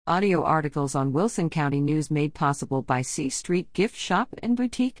Audio articles on Wilson County News made possible by C Street Gift Shop and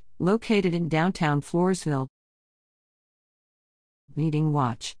Boutique, located in downtown Floresville. Meeting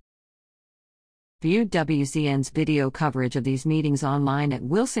Watch. View WCN's video coverage of these meetings online at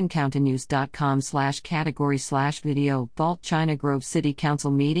wilsoncountynews.com/category/video. Vault China Grove City Council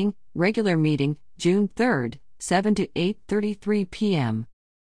Meeting, Regular Meeting, June 3, 7 to 8:33 p.m.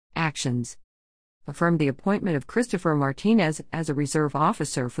 Actions. Affirmed the appointment of Christopher Martinez as a reserve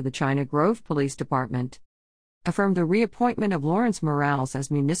officer for the China Grove Police Department. Affirmed the reappointment of Lawrence Morales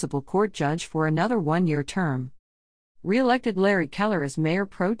as municipal court judge for another one-year term. Re-elected Larry Keller as mayor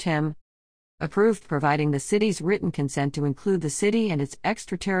pro tem. Approved providing the city's written consent to include the city and its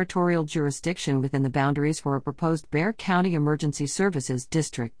extraterritorial jurisdiction within the boundaries for a proposed Bexar County Emergency Services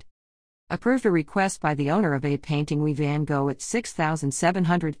District. Approved a request by the owner of a painting We Van Gogh at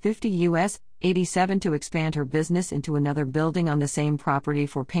 6,750 US 87 to expand her business into another building on the same property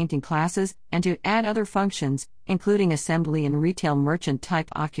for painting classes and to add other functions, including assembly and retail merchant type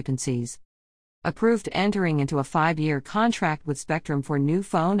occupancies. Approved entering into a 5-year contract with Spectrum for new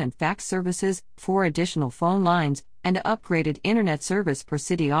phone and fax services, 4 additional phone lines, and upgraded internet service for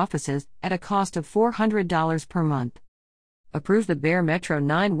city offices at a cost of $400 per month. Approved the Bexar Metro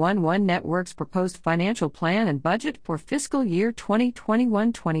 911 Network's proposed financial plan and budget for fiscal year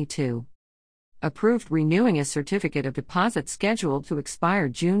 2021-22. Approved renewing a certificate of deposit scheduled to expire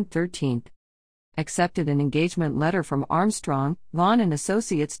June 13. Accepted an engagement letter from Armstrong, Vaughn &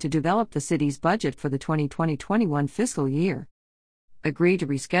 Associates to develop the city's budget for the 2020-21 fiscal year. Agreed to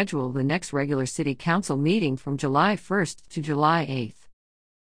reschedule the next regular city council meeting from July 1 to July 8.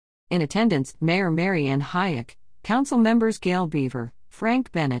 In attendance, Mayor Mary Ann Hayek, Council members Gail Beaver,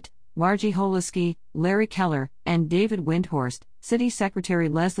 Frank Bennett, Margie Holiski, Larry Keller, and David Windhorst, City Secretary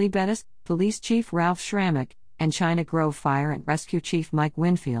Leslie Bettis, Police Chief Ralph Schrammick, and China Grove Fire and Rescue Chief Mike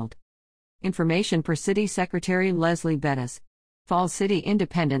Winfield. Information per City Secretary Leslie Bettis. Fall City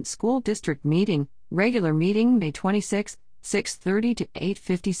Independent School District Meeting, Regular Meeting May 26, 6:30 to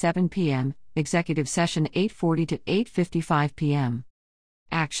 8:57 p.m., Executive Session 8:40 to 8:55 p.m.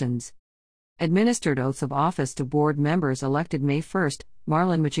 Actions. Administered oaths of office to board members elected May 1,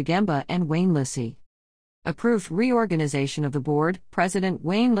 Marlon Michigemba and Wayne Lissy. Approved reorganization of the board, President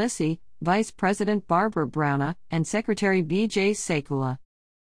Wayne Lissy, Vice President Barbara Browna, and Secretary B.J. Sekula.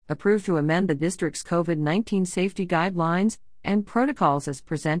 Approved to amend the district's COVID-19 safety guidelines and protocols as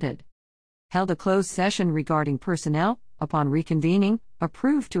presented. Held a closed session regarding personnel, upon reconvening,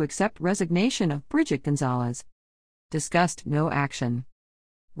 approved to accept resignation of Bridget Gonzalez. Discussed no action.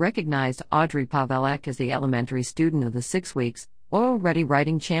 Recognized Audrey Pavelek as the elementary student of the 6 weeks, Oil-Ready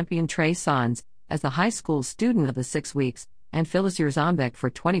Writing Champion Trey Sons as the high school student of the 6 weeks, and Phyllis Yerzombeck for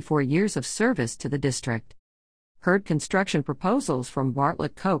 24 years of service to the district. Heard construction proposals from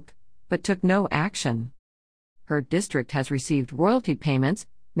Bartlett Koch, but took no action. Heard district has received royalty payments,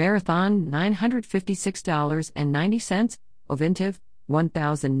 Marathon $956.90, Ovintiv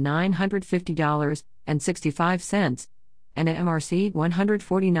 $1,950.65, and an MRC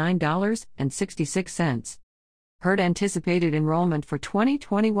 $149.66. Heard anticipated enrollment for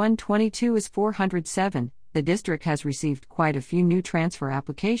 2021-22 is 407. The district has received quite a few new transfer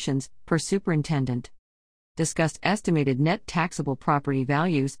applications, per superintendent. Discussed estimated net taxable property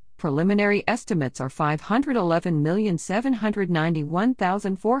values. Preliminary estimates are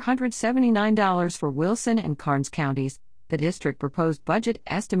 $511,791,479 for Wilson and Karnes counties. The district proposed budget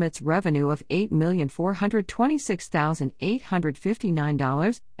estimates revenue of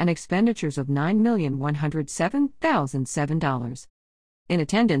 $8,426,859 and expenditures of $9,107,007. In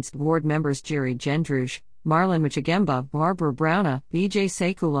attendance, board members Jerry Gendrush, Marlon Michigemba, Barbara Browna, B.J.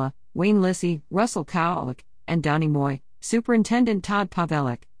 Sekula, Wayne Lissy, Russell Kowalik, and Donnie Moy, Superintendent Todd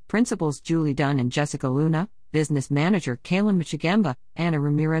Pavelek, Principals Julie Dunn and Jessica Luna, Business Manager Kaylin Michigemba, Anna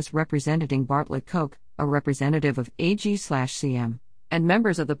Ramirez representing Bartlett Koch, a representative of AG/CM, and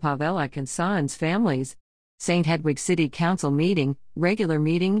members of the Pavelek and Sons families. St. Hedwig City Council Meeting, Regular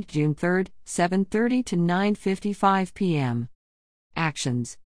Meeting, June 3, 7:30 to 9:55 p.m.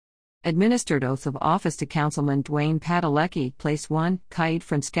 Actions. Administered oaths of office to Councilman Dwayne Padalecki, Place 1, Kaid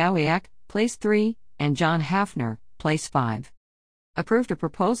Franskowiak, Place 3, and John Hafner, Place 5. Approved a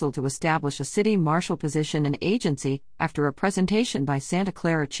proposal to establish a city marshal position and agency after a presentation by Santa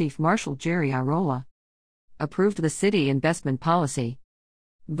Clara Chief Marshal Jerry Irola. Approved the city investment policy.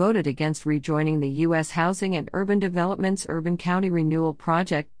 Voted against rejoining the U.S. Housing and Urban Development's Urban County Renewal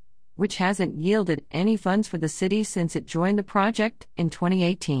Project, which hasn't yielded any funds for the city since it joined the project in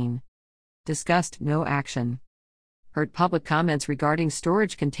 2018. Discussed no action. Heard public comments regarding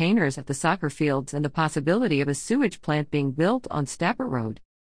storage containers at the soccer fields and the possibility of a sewage plant being built on Stapper Road.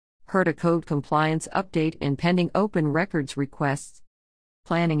 HERDA code compliance update and pending open records requests.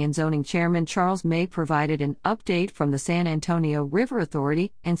 Planning and Zoning Chairman Charles May provided an update from the San Antonio River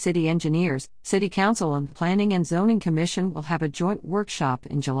Authority and city engineers. City Council and Planning and Zoning Commission will have a joint workshop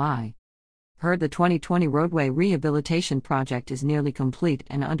in July. Heard the 2020 roadway rehabilitation project is nearly complete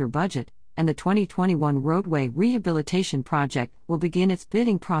and under budget, and the 2021 roadway rehabilitation project will begin its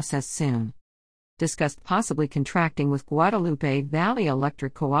bidding process soon. Discussed possibly contracting with Guadalupe Valley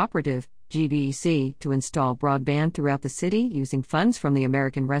Electric Cooperative, GVEC, to install broadband throughout the city using funds from the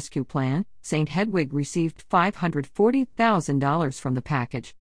American Rescue Plan. St. Hedwig received $540,000 from the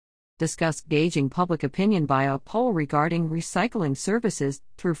package. Discussed gauging public opinion by a poll regarding recycling services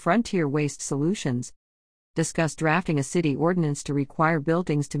through Frontier Waste Solutions. Discussed drafting a city ordinance to require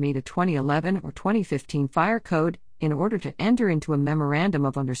buildings to meet a 2011 or 2015 fire code in order to enter into a memorandum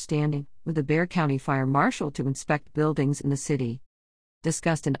of understanding with the Bexar County Fire Marshal to inspect buildings in the city.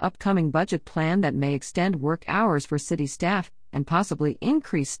 Discussed an upcoming budget plan that may extend work hours for city staff and possibly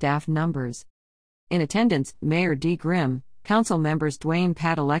increase staff numbers. In attendance, Mayor Dee Grimm, Council members Dwayne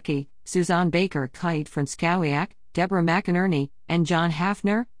Padalecki, Suzanne Baker-Kite Franskowiak, Deborah McInerney, and John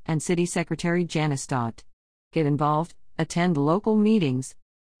Hafner, and City Secretary Janice Stott. Get involved, attend local meetings.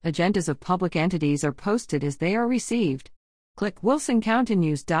 Agendas of public entities are posted as they are received. Click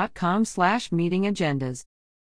wilsoncountynews.com/meeting agendas.